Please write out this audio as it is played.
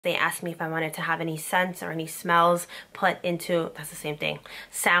They asked me if I wanted to have any scents or any smells put into, that's the same thing,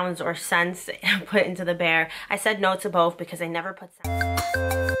 sounds or scents put into the bear. I said no to both because I never put sounds.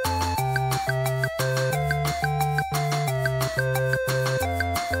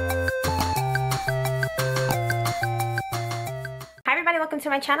 Hi everybody, welcome to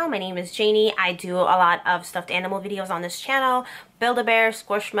my channel. My name is Janie. I do a lot of stuffed animal videos on this channel. Build-A-Bear,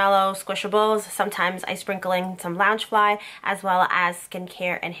 Squishmallow, Squishables. Sometimes I sprinkle in some Loungefly, as well as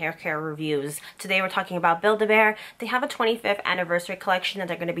skincare and hair care reviews. Today we're talking about Build-A-Bear. They have a 25th anniversary collection that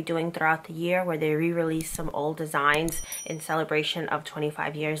they're going to be doing throughout the year, where they re-release some old designs in celebration of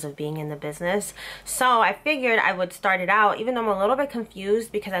 25 years of being in the business. So I figured I would start it out, even though I'm a little bit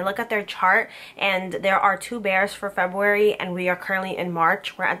confused because I look at their chart and there are 2 bears for February and we are currently in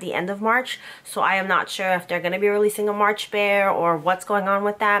March. We're at the end of March, so I am not sure if they're going to be releasing a March bear or what's going on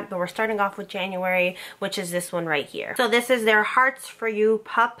with that, but we're starting off with January, which is this one right here. So this is their Hearts For You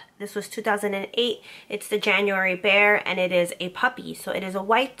Pup. This was 2008. It's the January bear and it is a puppy. So it is a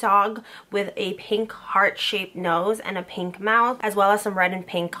white dog with a pink heart-shaped nose and a pink mouth, as well as some red and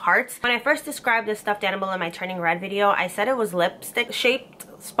pink hearts. When I first described this stuffed animal in my Turning Red video, I said it was lipstick shaped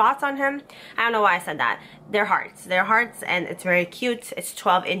spots on him. I don't know why I said that. They're hearts, and it's very cute. It's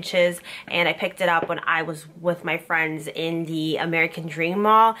 12 inches and I picked it up when I was with my friends in the American Dream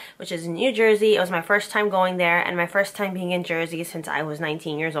Mall, which is in New Jersey. It was my first time going there and my first time being in Jersey since I was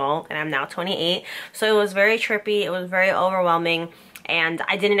 19 years old and I'm now 28. So it was very trippy, it was very overwhelming. And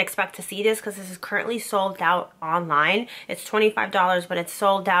I didn't expect to see this because this is currently sold out online. It's $25, but it's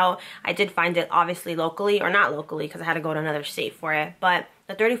sold out. I did find it obviously locally, or not locally because I had to go to another state for it. But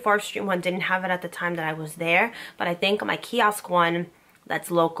the 34th Street one didn't have it at the time that I was there. But I think my kiosk one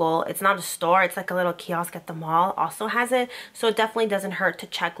that's local, it's not a store, it's like a little kiosk at the mall, also has it. So it definitely doesn't hurt to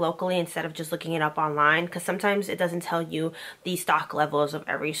check locally instead of just looking it up online, because sometimes it doesn't tell you the stock levels of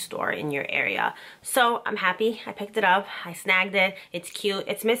every store in your area. So I'm happy I picked it up. I snagged it. It's cute.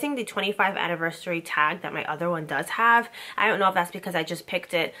 It's missing the 25th anniversary tag that my other one does have. I don't know if that's because I just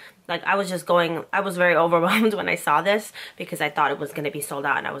picked it, like I was very overwhelmed when I saw this because I thought it was going to be sold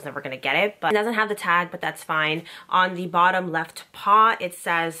out and I was never going to get it. But it doesn't have the tag, but that's fine. On the bottom left paw, it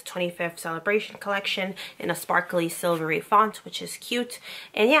says 25th Celebration Collection in a sparkly silvery font, which is cute.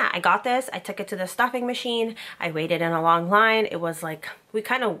 And yeah, I got this. I took it to the stuffing machine. I waited in a long line. It was like, we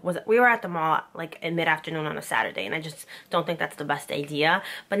were at the mall like in mid-afternoon on a Saturday, and I just don't think that's the best idea.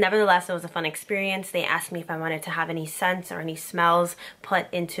 But nevertheless, it was a fun experience. They asked me if I wanted to have any scents or any smells put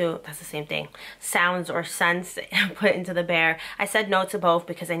into, that's the same thing, sounds or scents put into the bear. I said no to both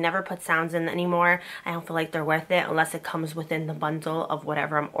because I never put sounds in anymore. I don't feel like they're worth it unless it comes within the bundle of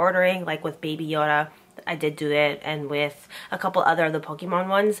whatever I'm ordering, like with Baby Yoda. I did do it, and with a couple other of the Pokemon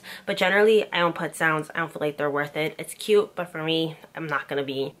ones, but generally I don't put sounds. I don't feel like they're worth it. It's cute, but for me, I'm not gonna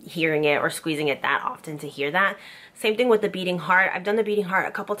be hearing it or squeezing it that often to hear that. Same thing with the beating heart. I've done the beating heart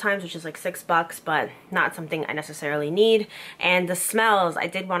a couple times, which is like $6, but not something I necessarily need. And the smells, I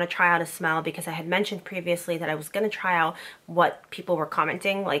did want to try out a smell because I had mentioned previously that I was going to try out what people were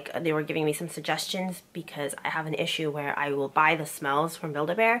commenting. Like they were giving me some suggestions because I have an issue where I will buy the smells from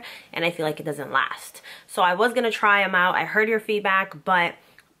Build-A-Bear and I feel like it doesn't last. So I was going to try them out. I heard your feedback, but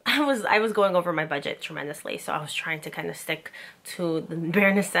I was going over my budget tremendously, so I was trying to kind of stick to the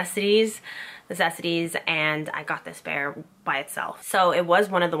bare necessities, and I got this bear by itself. So it was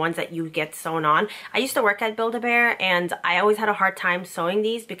one of the ones that you get sewn on. I used to work at Build-A-Bear and I always had a hard time sewing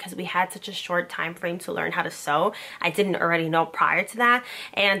these because we had such a short time frame to learn how to sew. I didn't already know prior to that,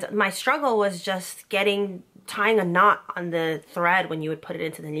 and my struggle was just tying a knot on the thread when you would put it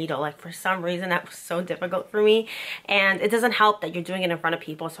into the needle. Like for some reason that was so difficult for me, and it doesn't help that you're doing it in front of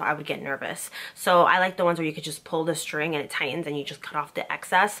people, so I would get nervous. So I like the ones where you could just pull the string and it tightens and you just cut off the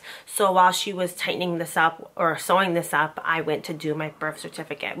excess. So while she was tightening this up or sewing this up, I went to do my birth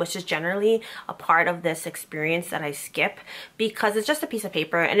certificate, which is generally a part of this experience that I skip because it's just a piece of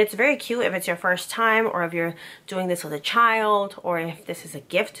paper and it's very cute if it's your first time or if you're doing this with a child or if this is a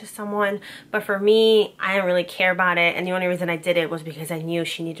gift to someone. But for me, I didn't really care about it, and the only reason I did it was because I knew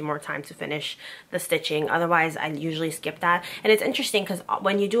she needed more time to finish the stitching. Otherwise I usually skip that. And it's interesting because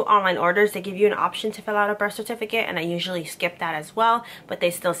when you do online orders, they give you an option to fill out a birth certificate, and I usually skip that as well, but they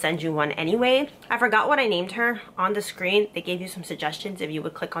still send you one anyway. I forgot what I named her on the screen. They gave you some suggestions if you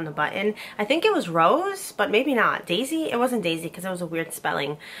would click on the button. I think it was Rose, but maybe not. Daisy? It wasn't Daisy because it was a weird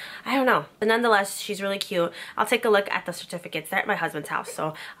spelling. I don't know, but nonetheless she's really cute. I'll take a look at the certificates. They're at my husband's house,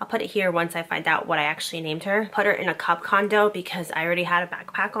 so I'll put it here once I find out what I actually named named her. Put her in a cup condo because I already had a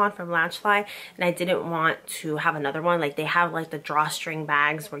backpack on from Loungefly and I didn't want to have another one. Like they have like the drawstring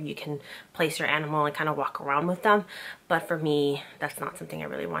bags where you can place your animal and kind of walk around with them. But for me, that's not something I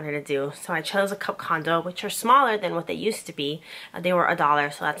really wanted to do. So I chose a cup condo, which are smaller than what they used to be. They were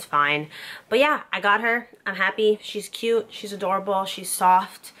 $1, so that's fine. But yeah, I got her. I'm happy. She's cute. She's adorable. She's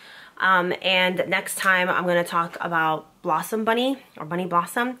soft. And next time I'm going to talk about Blossom Bunny or Bunny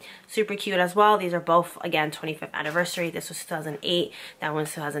Blossom. Super cute as well. These are both, again, 25th anniversary. This was 2008. That one's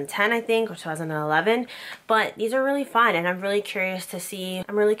 2010, I think, or 2011. But these are really fun and I'm really curious to see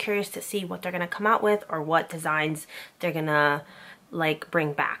what they're going to come out with or what designs they're going to like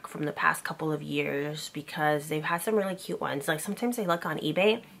bring back from the past couple of years, because they've had some really cute ones. Like sometimes I look on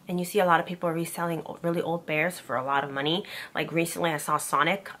eBay and you see a lot of people reselling really old bears for a lot of money. Like recently I saw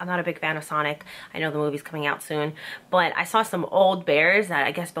Sonic. I'm not a big fan of Sonic. I know the movie's coming out soon, but I saw some old bears that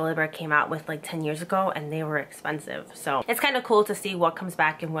I guess Build-A-Bear came out with like 10 years ago and they were expensive. So it's kind of cool to see what comes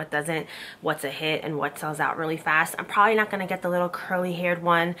back and what doesn't, what's a hit and what sells out really fast. I'm probably not going to get the little curly haired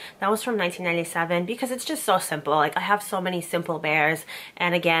one. That was from 1997 because it's just so simple. Like I have so many simple bears,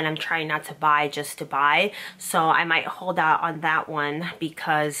 and again, I'm trying not to buy just to buy. So I might hold out on that one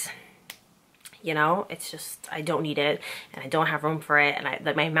because, you know, it's just, I don't need it and I don't have room for it.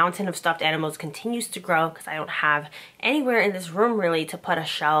 And my mountain of stuffed animals continues to grow because I don't have anywhere in this room really to put a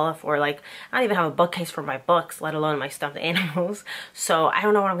shelf, or like, I don't even have a bookcase for my books, let alone my stuffed animals. So I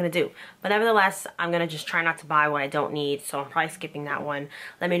don't know what I'm going to do. But nevertheless, I'm going to just try not to buy what I don't need. So I'm probably skipping that one.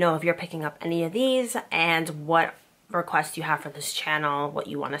 Let me know if you're picking up any of these and what requests you have for this channel, what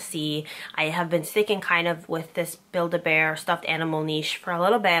you want to see. I have been sticking kind of with this Build-A-Bear stuffed animal niche for a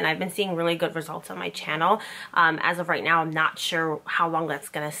little bit, and I've been seeing really good results on my channel. As of right now, I'm not sure how long that's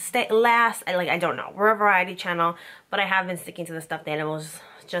gonna last. I don't know. We're a variety channel, but I have been sticking to the stuffed animals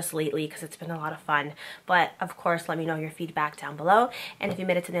just lately because it's been a lot of fun. But of course, let me know your feedback down below, and if you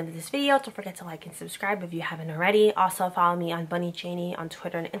made it to the end of this video, don't forget to like and subscribe if you haven't already. Also follow me on BunnyJanie on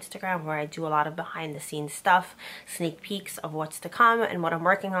Twitter and Instagram, where I do a lot of behind the scenes stuff, sneak peeks of what's to come and what I'm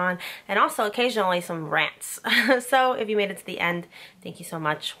working on, and also occasionally some rants. So if you made it to the end, thank you so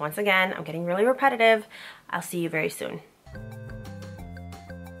much. Once again, I'm getting really repetitive. I'll see you very soon.